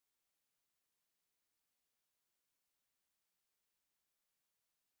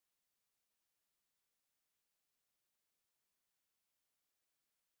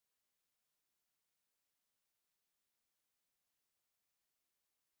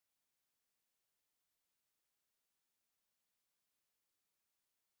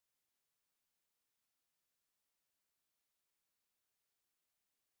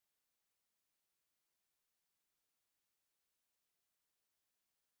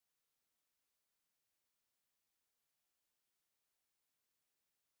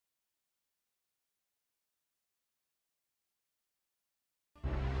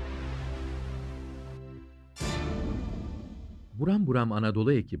Buram Buram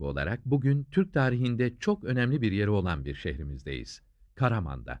Anadolu ekibi olarak bugün Türk tarihinde çok önemli bir yeri olan bir şehrimizdeyiz.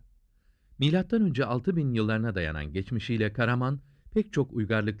 Karaman'da. Milattan önce 6000 yıllarına dayanan geçmişiyle Karaman, pek çok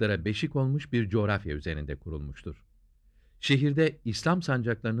uygarlıklara beşik olmuş bir coğrafya üzerinde kurulmuştur. Şehirde İslam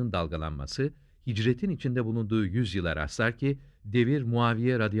sancaklarının dalgalanması, hicretin içinde bulunduğu yüzyıla rastlar ki, devir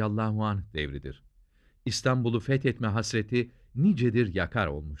Muaviye radıyallahu anh devridir. İstanbul'u fethetme hasreti nicedir yakar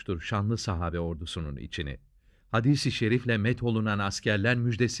olmuştur şanlı sahabe ordusunun içini. Hadis-i şerifle metholunan askerler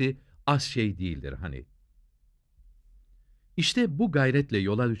müjdesi az şey değildir hani. İşte bu gayretle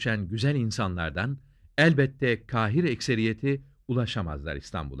yola düşen güzel insanlardan elbette kahir ekseriyeti ulaşamazlar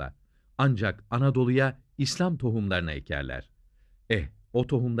İstanbul'a. Ancak Anadolu'ya İslam tohumlarını ekerler. O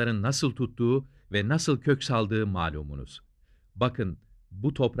tohumların nasıl tuttuğu ve nasıl kök saldığı malumunuz. Bakın,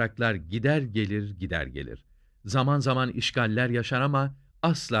 bu topraklar gider gelir gider gelir. Zaman zaman işgaller yaşar ama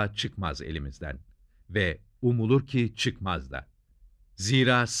asla çıkmaz elimizden. Ve umulur ki çıkmaz da.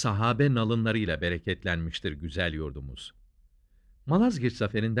 Zira sahabe nalınlarıyla bereketlenmiştir güzel yurdumuz. Malazgirt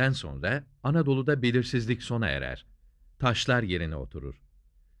zaferinden sonra Anadolu'da belirsizlik sona erer. Taşlar yerine oturur.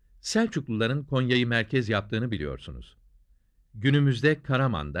 Selçukluların Konya'yı merkez yaptığını biliyorsunuz. Günümüzde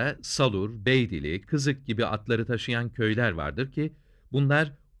Karaman'da Salur, Beydili, Kızık gibi atları taşıyan köyler vardır ki,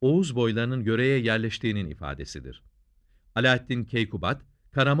 bunlar Oğuz boylarının yöreye yerleştiğinin ifadesidir. Alaaddin Keykubat,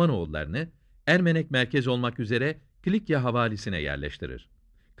 Karamanoğullarını Ermenek merkez olmak üzere Kilikya havalisine yerleştirir.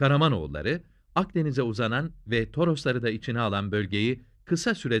 Karamanoğulları, Akdeniz'e uzanan ve Torosları da içine alan bölgeyi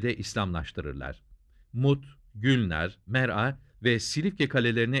kısa sürede İslamlaştırırlar. Mut, Gülnar, Mer'a ve Silifke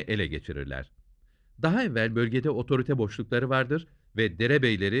kalelerini ele geçirirler. Daha evvel bölgede otorite boşlukları vardır ve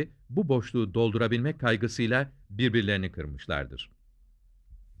derebeyleri bu boşluğu doldurabilmek kaygısıyla birbirlerini kırmışlardır.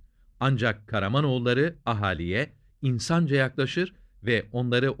 Ancak Karamanoğulları ahaliye insanca yaklaşır ve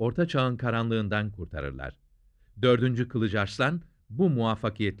onları Orta Çağ'ın karanlığından kurtarırlar. 4. Kılıç Arslan bu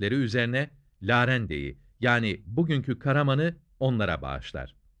muvaffakiyetleri üzerine Larende'yi yani bugünkü Karaman'ı onlara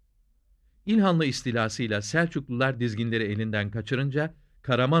bağışlar. İlhanlı istilasıyla Selçuklular dizginleri elinden kaçırınca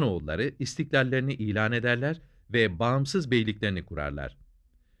Karamanoğulları istiklallerini ilan ederler ve bağımsız beyliklerini kurarlar.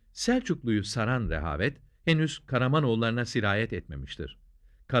 Selçuklu'yu saran rehavet henüz Karamanoğullarına sirayet etmemiştir.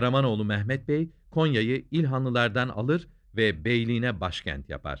 Karamanoğlu Mehmet Bey Konya'yı İlhanlılardan alır ve beyliğine başkent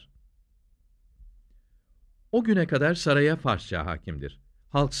yapar. O güne kadar saraya Farsça hakimdir.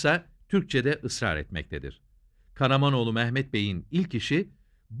 Halksa Türkçe'de ısrar etmektedir. Karamanoğlu Mehmet Bey'in ilk işi,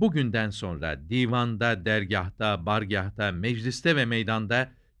 bugünden sonra divanda, dergâhta, bargâhta, mecliste ve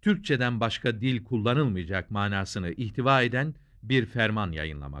meydanda Türkçeden başka dil kullanılmayacak manasını ihtiva eden bir ferman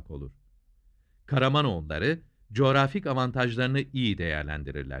yayınlamak olur. Karamanoğulları, coğrafik avantajlarını iyi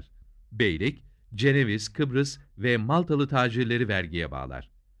değerlendirirler. Beylik, Ceneviz, Kıbrıs ve Maltalı tacirleri vergiye bağlar.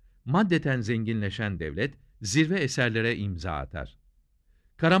 Maddeten zenginleşen devlet, zirve eserlere imza atar.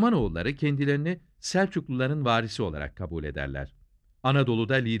 Karamanoğulları kendilerini Selçukluların varisi olarak kabul ederler.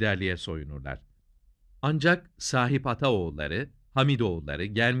 Anadolu'da liderliğe soyunurlar. Ancak Sahip Ataoğulları, Hamidoğulları,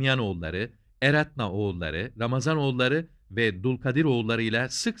 Germiyanoğulları, Eratnaoğulları, Ramazanoğulları ve Dulkadiroğulları ile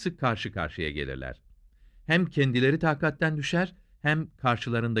sık sık karşı karşıya gelirler. Hem kendileri takatten düşer, hem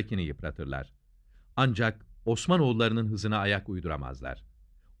karşılarındakini yıpratırlar. Ancak Osmanoğullarının hızına ayak uyduramazlar.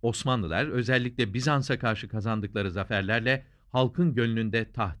 Osmanlılar özellikle Bizans'a karşı kazandıkları zaferlerle halkın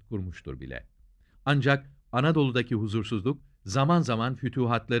gönlünde taht kurmuştur bile. Ancak Anadolu'daki huzursuzluk zaman zaman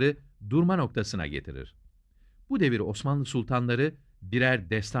fütühatları durma noktasına getirir. Bu devir Osmanlı sultanları birer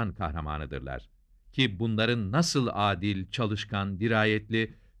destan kahramanıdırlar. Ki bunların nasıl adil, çalışkan,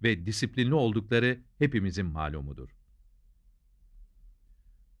 dirayetli ve disiplinli oldukları hepimizin malumudur.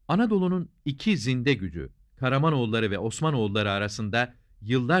 Anadolu'nun iki zinde gücü, Karamanoğulları ve Osmanoğulları arasında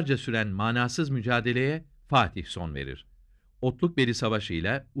yıllarca süren manasız mücadeleye Fatih son verir. Otlukbeli Savaşı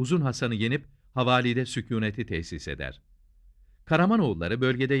ile Uzun Hasan'ı yenip havalide sükûneti tesis eder. Karamanoğulları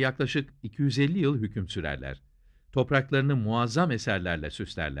bölgede yaklaşık 250 yıl hüküm sürerler. Topraklarını muazzam eserlerle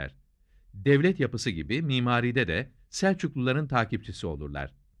süslerler. Devlet yapısı gibi mimaride de Selçukluların takipçisi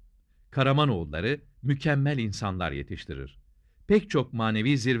olurlar. Karamanoğulları mükemmel insanlar yetiştirir. Pek çok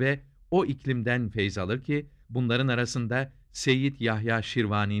manevi zirve o iklimden feyz alır ki bunların arasında Seyyid Yahya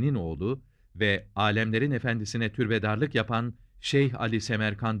Şirvani'nin oğlu ve alemlerin efendisine türbedarlık yapan Şeyh Ali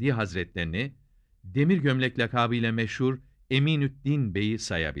Semerkandi Hazretlerini, demir gömlek lakabıyla meşhur Eminüddin Bey'i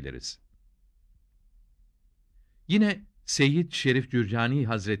sayabiliriz. Yine Seyyid Şerif Cürcani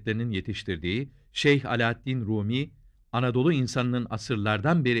Hazretlerinin yetiştirdiği Şeyh Alaaddin Rumi, Anadolu insanının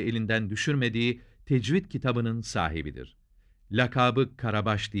asırlardan beri elinden düşürmediği tecvid kitabının sahibidir. Lakabı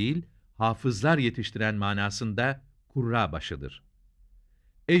Karabaş değil, hafızlar yetiştiren manasında Kurra başıdır.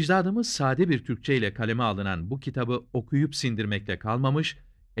 Ecdadımız sade bir Türkçe ile kaleme alınan bu kitabı okuyup sindirmekle kalmamış,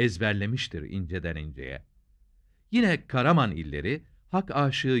 ezberlemiştir inceden inceye. Yine Karaman illeri, hak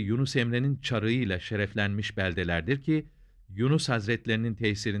aşığı Yunus Emre'nin çarığıyla şereflenmiş beldelerdir ki, Yunus Hazretlerinin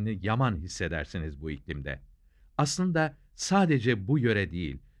tesirini yaman hissedersiniz bu iklimde. Aslında sadece bu yöre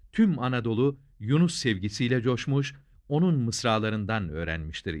değil, tüm Anadolu Yunus sevgisiyle coşmuş, onun mısralarından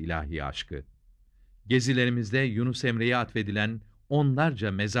öğrenmiştir ilahi aşkı. Gezilerimizde Yunus Emre'ye atfedilen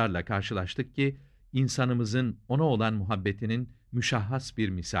onlarca mezarla karşılaştık ki, insanımızın ona olan muhabbetinin müşahhas bir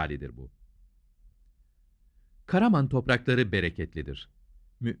misalidir bu. Karaman toprakları bereketlidir.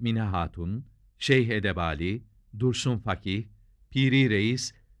 Mümine Hatun, Şeyh Edebali, Dursun Fakih, Piri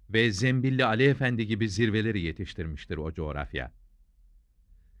Reis ve Zembilli Ali Efendi gibi zirveleri yetiştirmiştir o coğrafya.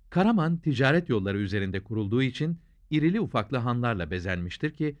 Karaman ticaret yolları üzerinde kurulduğu için irili ufaklı hanlarla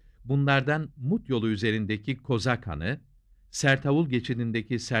bezenmiştir ki, bunlardan Mut yolu üzerindeki Kozak Hanı, Sertavul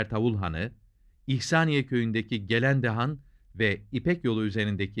geçidindeki Sertavul Hanı, İhsaniye köyündeki Gelende Han ve İpek yolu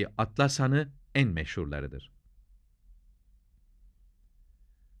üzerindeki Atlas Hanı en meşhurlarıdır.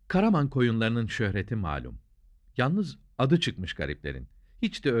 Karaman koyunlarının şöhreti malum. Yalnız adı çıkmış gariplerin.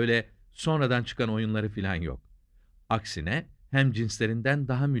 Hiç de öyle sonradan çıkan oyunları filan yok. Aksine hem cinslerinden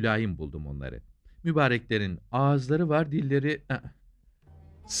daha mülayim buldum onları. Mübareklerin ağızları var, dilleri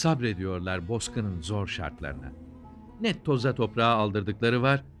sabrediyorlar bozkırın zor şartlarına. Ne toza toprağa aldırdıkları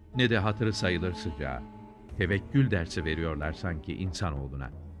var, ne de hatırı sayılır sıcağı. Tevekkül dersi veriyorlar sanki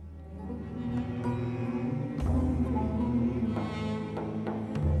insanoğluna.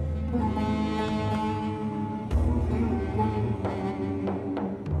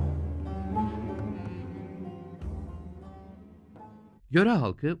 Yöre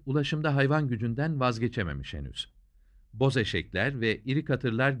halkı ulaşımda hayvan gücünden vazgeçememiş henüz. Boz eşekler ve iri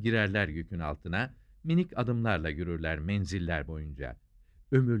katırlar girerler yükün altına, minik adımlarla yürürler menziller boyunca.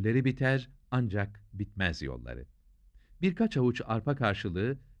 Ömürleri biter ancak bitmez yolları. Birkaç avuç arpa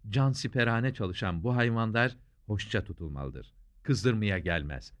karşılığı cansiperane çalışan bu hayvanlar hoşça tutulmalıdır. Kızdırmaya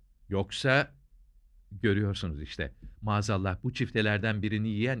gelmez. Yoksa, görüyorsunuz işte, maazallah bu çiftelerden birini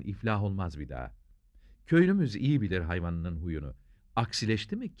yiyen iflah olmaz bir daha. Köylümüz iyi bilir hayvanının huyunu.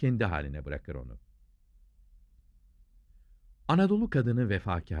 Aksileşti mi kendi haline bırakır onu. Anadolu kadını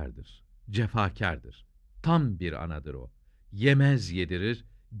vefakârdır, cefakârdır. Tam bir anadır o. Yemez yedirir,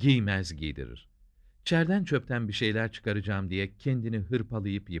 giymez giydirir. Çerden çöpten bir şeyler çıkaracağım diye kendini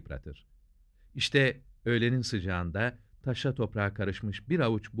hırpalayıp yıpratır. İşte öğlenin sıcağında taşa toprağa karışmış bir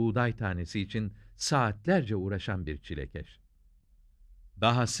avuç buğday tanesi için saatlerce uğraşan bir çilekeş.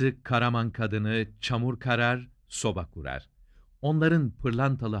 Dahası Karaman kadını çamur karar, soba kurar. Onların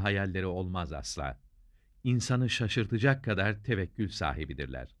pırlantalı hayalleri olmaz asla. İnsanı şaşırtacak kadar tevekkül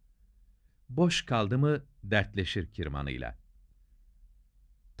sahibidirler. Boş kaldı mı dertleşir kirmanıyla.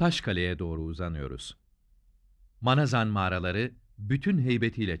 Taşkale'ye doğru uzanıyoruz. Manazan mağaraları bütün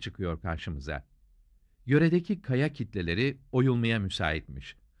heybetiyle çıkıyor karşımıza. Yöredeki kaya kitleleri oyulmaya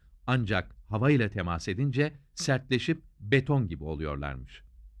müsaitmiş. Ancak hava ile temas edince sertleşip beton gibi oluyorlarmış.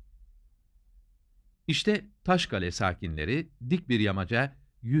 İşte Taşkale sakinleri dik bir yamaca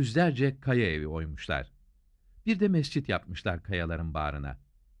yüzlerce kaya evi oymuşlar. Bir de mescit yapmışlar kayaların bağrına.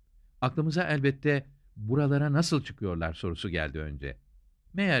 Aklımıza elbette buralara nasıl çıkıyorlar sorusu geldi önce.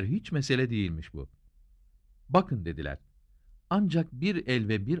 Meğer hiç mesele değilmiş bu. Bakın dediler. Ancak bir el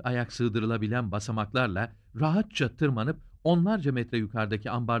ve bir ayak sığdırılabilen basamaklarla rahatça tırmanıp onlarca metre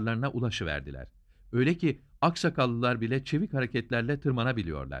yukarıdaki ambarlarına ulaşıverdiler. Öyle ki aksakallılar bile çevik hareketlerle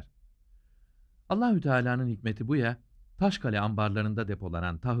tırmanabiliyorlar. Allahü Teala'nın hikmeti bu ya, Taşkale ambarlarında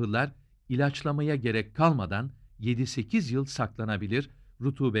depolanan tahıllar ilaçlamaya gerek kalmadan 7-8 yıl saklanabilir,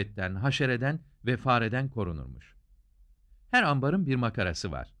 rutubetten, haşereden ve fareden korunurmuş. Her ambarın bir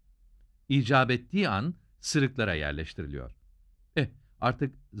makarası var. İcap ettiği an sırıklara yerleştiriliyor.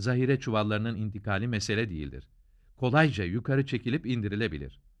 Artık zahire çuvallarının intikali mesele değildir. Kolayca yukarı çekilip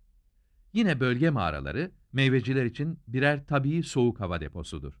indirilebilir. Yine bölge mağaraları meyveciler için birer tabii soğuk hava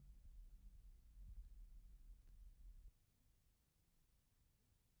deposudur.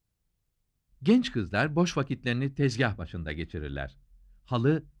 Genç kızlar boş vakitlerini tezgah başında geçirirler.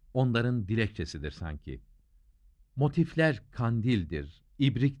 Halı onların dilekçesidir sanki. Motifler kandildir,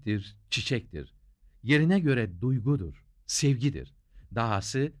 ibriktir, çiçektir. Yerine göre duygudur, sevgidir.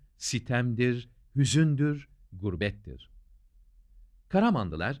 Dahası sitemdir, hüzündür, gurbettir.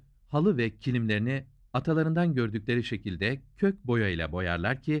 Karamanlılar halı ve kilimlerini atalarından gördükleri şekilde kök boyayla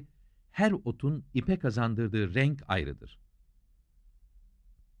boyarlar ki her otun ipe kazandırdığı renk ayrıdır.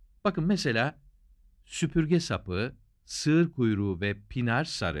 Bakın mesela süpürge sapı, sığır kuyruğu ve pinar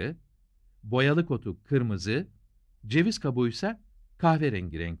sarı, boyalık otu kırmızı, ceviz kabuğuysa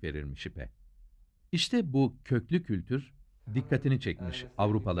kahverengi renk verilmiş ipe. İşte bu köklü kültür dikkatini çekmiş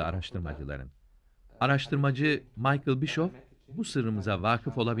Avrupalı araştırmacıların. Araştırmacı Michael Bischoff bu sırrımıza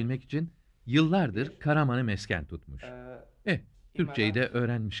vakıf olabilmek için yıllardır Karaman'ı mesken tutmuş. Türkçeyi de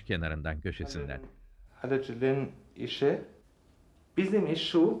öğrenmiş kenarından köşesinden. Halıcılığın işi. Bizim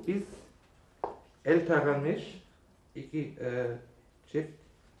iş şu, biz el taramış iki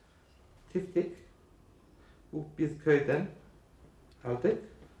tiftik. Bu biz köyden aldık.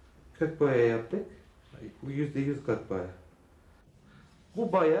 Kök boya yaptık. Bu %100 kök boya.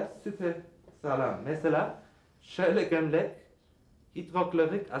 Bu boya süper sağlam. Mesela şöyle gömlek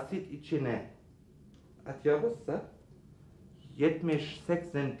hidroklorik asit içine atıyoruzsa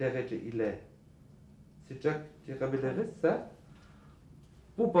 70-80 derece ile sıcak çıkabilirizse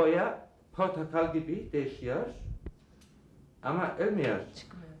bu boya portakal gibi değişiyor ama ölmüyor.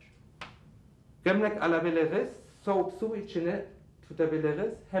 Çıkmıyor. Gömlek alabiliriz, soğuk su içine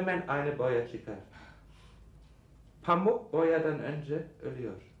tutabiliriz, hemen aynı boya çıkar. Pamuk boyadan önce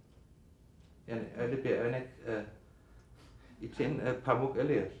ölüyor. Yani öyle bir örnek için pamuk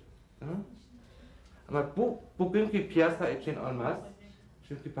ölüyor. Ama bu bugünkü piyasa için olmaz.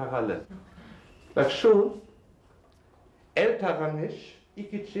 Çünkü paralı. Bak şu el taramış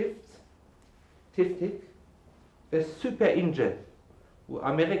iki çift tiftik ve süper ince. Bu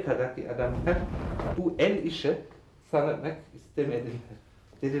Amerika'daki adamlar bu el işi sanatmak istemediler.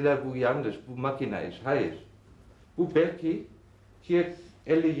 Dediler bu yanlış, bu makine iş. Hayır. Bu belki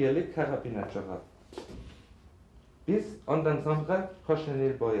 50 yıllık karabiner çorap. Biz ondan sonra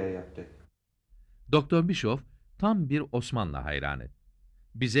profesyonel boya yaptık. Doktor Bischoff tam bir Osmanlı hayranı.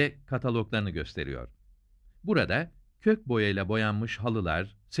 Bize kataloglarını gösteriyor. Burada kök boyayla boyanmış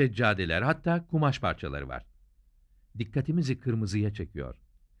halılar, seccadeler, hatta kumaş parçaları var. Dikkatimizi kırmızıya çekiyor.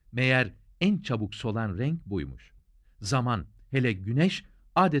 Meğer en çabuk solan renk buymuş. Zaman, hele güneş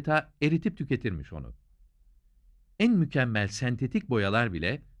adeta eritip tüketirmiş onu. En mükemmel sentetik boyalar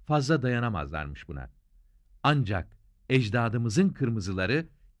bile fazla dayanamazlarmış buna. Ancak ecdadımızın kırmızıları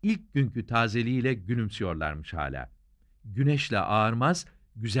ilk günkü tazeliğiyle gülümsüyorlarmış hala. Güneşle ağarmaz,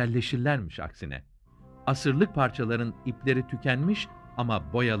 güzelleşirlermiş aksine. Asırlık parçaların ipleri tükenmiş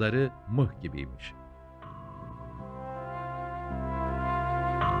ama boyaları mıh gibiymiş.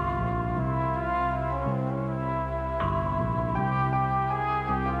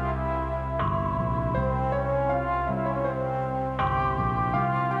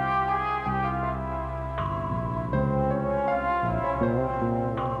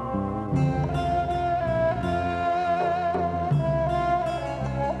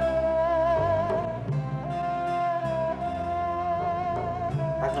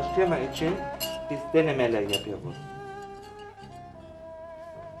 Araştırma için biz denemeler yapıyoruz.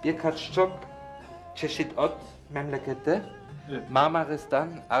 Birkaç çok çeşit ot memlekette, Marmaris'ten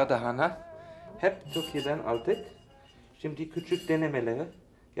Ardahan'a, hep Türkiye'den aldık. Şimdi küçük denemeleri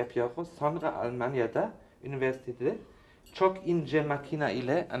yapıyoruz. Sonra Almanya'da, üniversitede çok ince makine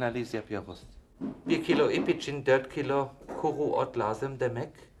ile analiz yapıyoruz. 1 kilo ip için 4 kilo kuru ot lazım demek.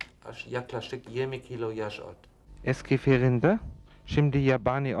 Yaklaşık 20 kilo yaş ot. Eski firinde şimdi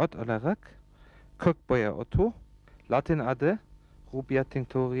yabani ot olarak kök boya otu, Latin adı Rubia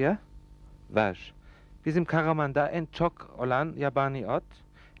tinctoria var. Bizim Karaman'da en çok olan yabani ot,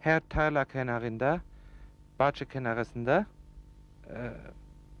 her tarla kenarında, bahçe kenarında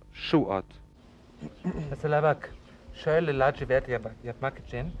şu ot. Mesela bak, şöyle lacivert yapmak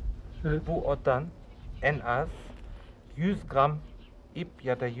için bu ottan en az 100 gram ip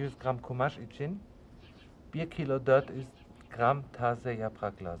ya da 100 gram kumaş için 1 kilo 400 gram taze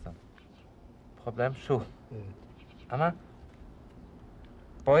yaprak lazım. Problem şu. Ama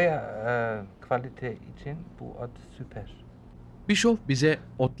boya kalite için bu ot süper. Bischoff bize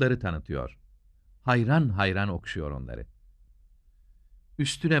otları tanıtıyor. Hayran hayran okşuyor onları.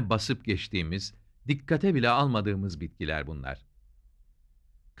 Üstüne basıp geçtiğimiz, dikkate bile almadığımız bitkiler bunlar.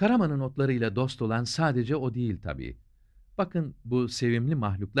 Karaman'ın otlarıyla dost olan sadece o değil tabii. Bakın bu sevimli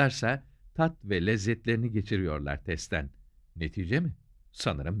mahluklarsa tat ve lezzetlerini geçiriyorlar testten. Netice mi?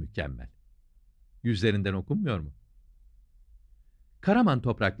 Sanırım mükemmel. Yüzlerinden okunmuyor mu? Karaman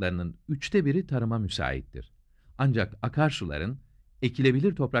topraklarının 1/3 tarıma müsaittir. Ancak akarsuların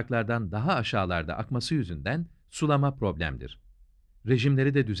ekilebilir topraklardan daha aşağılarda akması yüzünden sulama problemdir.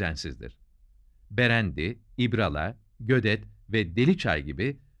 Rejimleri de düzensizdir. Berendi, İbrala, Gödet ve Deliçay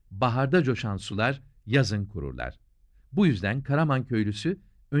gibi baharda coşan sular yazın kururlar. Bu yüzden Karaman köylüsü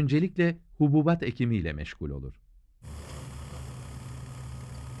öncelikle hububat ekimiyle meşgul olur.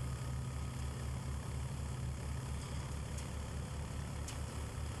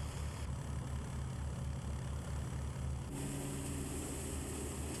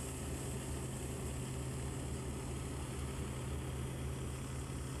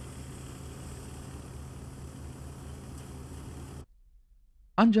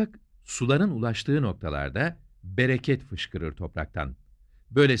 Ancak suların ulaştığı noktalarda bereket fışkırır topraktan.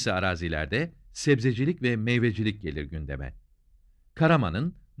 Böylesi arazilerde sebzecilik ve meyvecilik gelir gündeme.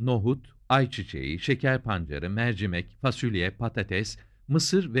 Karaman'ın nohut, ayçiçeği, şeker pancarı, mercimek, fasulye, patates,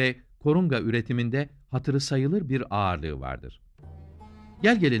 mısır ve korunga üretiminde hatırı sayılır bir ağırlığı vardır.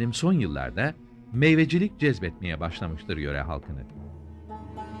 Gel gelelim son yıllarda meyvecilik cezbetmeye başlamıştır yöre halkını.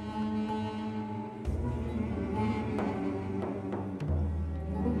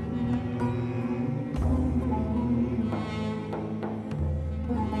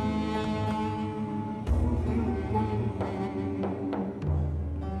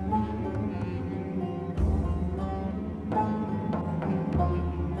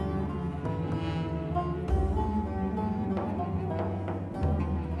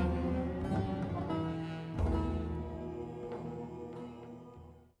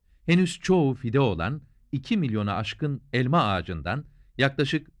 Henüz çoğu fide olan 2 milyona aşkın elma ağacından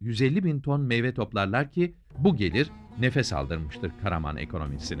yaklaşık 150 bin ton meyve toplarlar ki bu gelir nefes aldırmıştır Karaman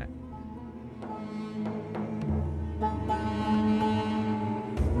ekonomisine.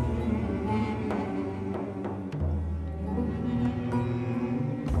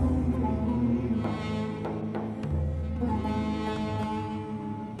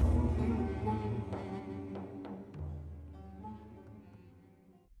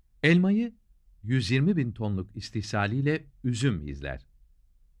 Elmayı 120 bin tonluk istihsaliyle üzüm izler.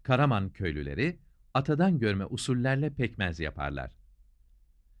 Karaman köylüleri atadan görme usullerle pekmez yaparlar.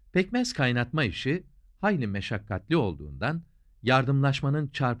 Pekmez kaynatma işi hayli meşakkatli olduğundan yardımlaşmanın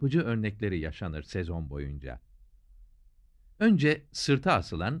çarpıcı örnekleri yaşanır sezon boyunca. Önce sırta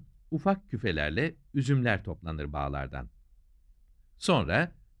asılan ufak küfelerle üzümler toplanır bağlardan.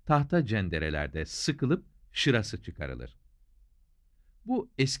 Sonra tahta cenderelerde sıkılıp şırası çıkarılır.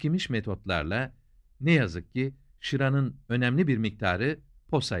 Bu eskimiş metotlarla ne yazık ki şıranın önemli bir miktarı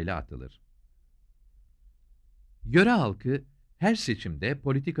posayla atılır. Yöre halkı her seçimde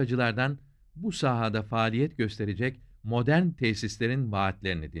politikacılardan bu sahada faaliyet gösterecek modern tesislerin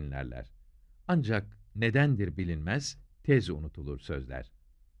vaatlerini dinlerler. Ancak nedendir bilinmez, tez unutulur sözler.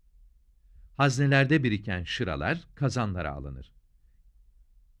 Haznelerde biriken şıralar kazanlara alınır.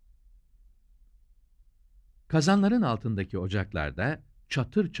 Kazanların altındaki ocaklarda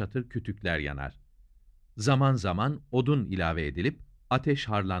çatır çatır kütükler yanar. Zaman zaman odun ilave edilip ateş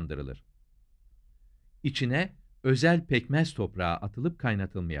harlandırılır. İçine özel pekmez toprağı atılıp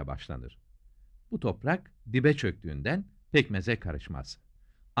kaynatılmaya başlanır. Bu toprak dibe çöktüğünden pekmeze karışmaz.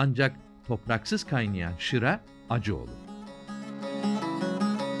 Ancak topraksız kaynayan şıra acı olur.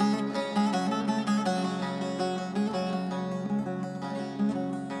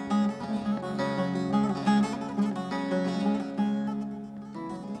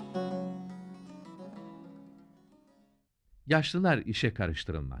 Yaşlılar işe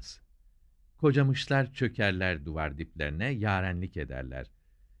karıştırılmaz. Kocamışlar çökerler duvar diplerine, yarenlik ederler.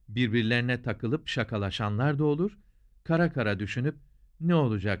 Birbirlerine takılıp şakalaşanlar da olur, kara kara düşünüp ne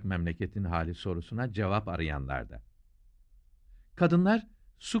olacak memleketin hali sorusuna cevap arayanlar da. Kadınlar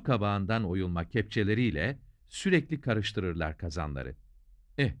su kabağından oyulma kepçeleriyle sürekli karıştırırlar kazanları.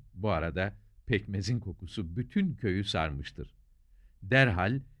 Bu arada pekmezin kokusu bütün köyü sarmıştır.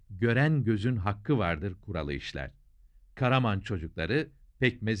 Derhal gören gözün hakkı vardır kuralı işler. Karaman çocukları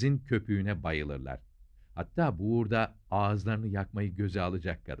pekmezin köpüğüne bayılırlar. Hatta bu uğurda ağızlarını yakmayı göze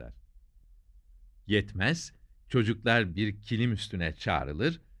alacak kadar. Yetmez, çocuklar bir kilim üstüne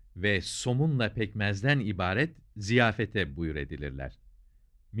çağrılır ve somunla pekmezden ibaret ziyafete buyur edilirler.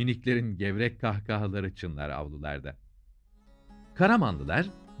 Miniklerin gevrek kahkahaları çınlar avlularda. Karamanlılar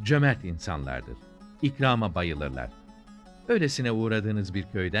cömert insanlardır. İkrama bayılırlar. Öylesine uğradığınız bir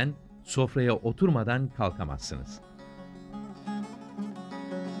köyden sofraya oturmadan kalkamazsınız.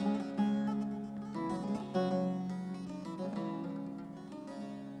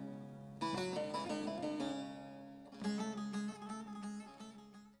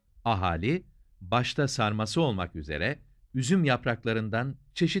 Ahali, başta sarması olmak üzere üzüm yapraklarından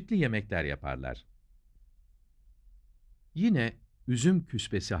çeşitli yemekler yaparlar. Yine üzüm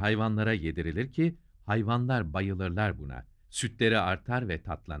küspesi hayvanlara yedirilir ki hayvanlar bayılırlar buna, sütleri artar ve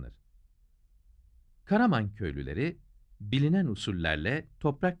tatlanır. Karaman köylüleri bilinen usullerle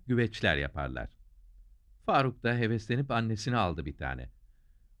toprak güveçler yaparlar. Faruk da heveslenip annesine aldı bir tane.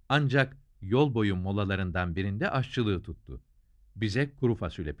 Ancak yol boyu molalarından birinde aşçılığı tuttu. Bize kuru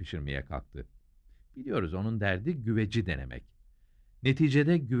fasulye pişirmeye kalktı. Biliyoruz onun derdi güveci denemek.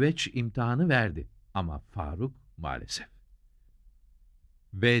 Neticede güveç imtihanı verdi ama Faruk maalesef.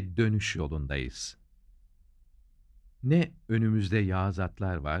 Ve dönüş yolundayız. Ne önümüzde yağız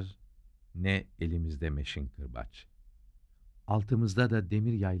atlar var, ne elimizde meşin kırbaç. altımızda da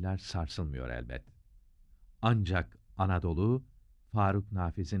demir yaylar sarsılmıyor elbet. Ancak Anadolu, Faruk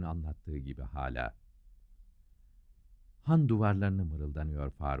Nafiz'in anlattığı gibi hala. Han duvarlarını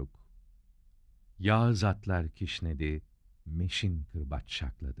mırıldanıyor Faruk. Yağız atlar kişnedi, meşin kırbaç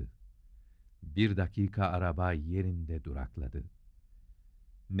şakladı. Bir dakika araba yerinde durakladı.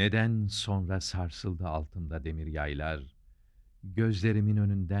 Neden sonra sarsıldı altımda demir yaylar, gözlerimin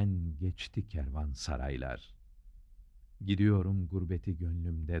önünden geçti kervansaraylar. Gidiyorum gurbeti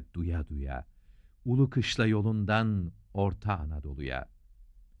gönlümde duya duya, ulu kışla yolundan Orta Anadolu'ya.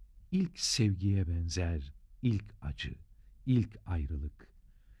 İlk sevgiye benzer, ilk acı, ilk ayrılık,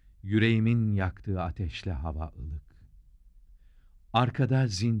 yüreğimin yaktığı ateşle hava ılık. Arkada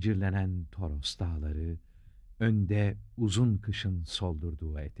zincirlenen Toros dağları, önde uzun kışın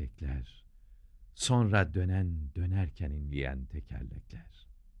soldurduğu etekler, sonra dönen dönerken inleyen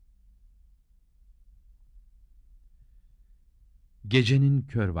tekerlekler. Gecenin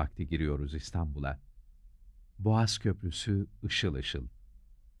kör vakti giriyoruz İstanbul'a. Boğaz Köprüsü ışıl ışıl.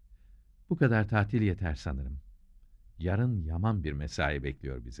 Bu kadar tatil yeter sanırım. Yarın yaman bir mesai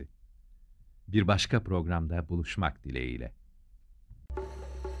bekliyor bizi. Bir başka programda buluşmak dileğiyle.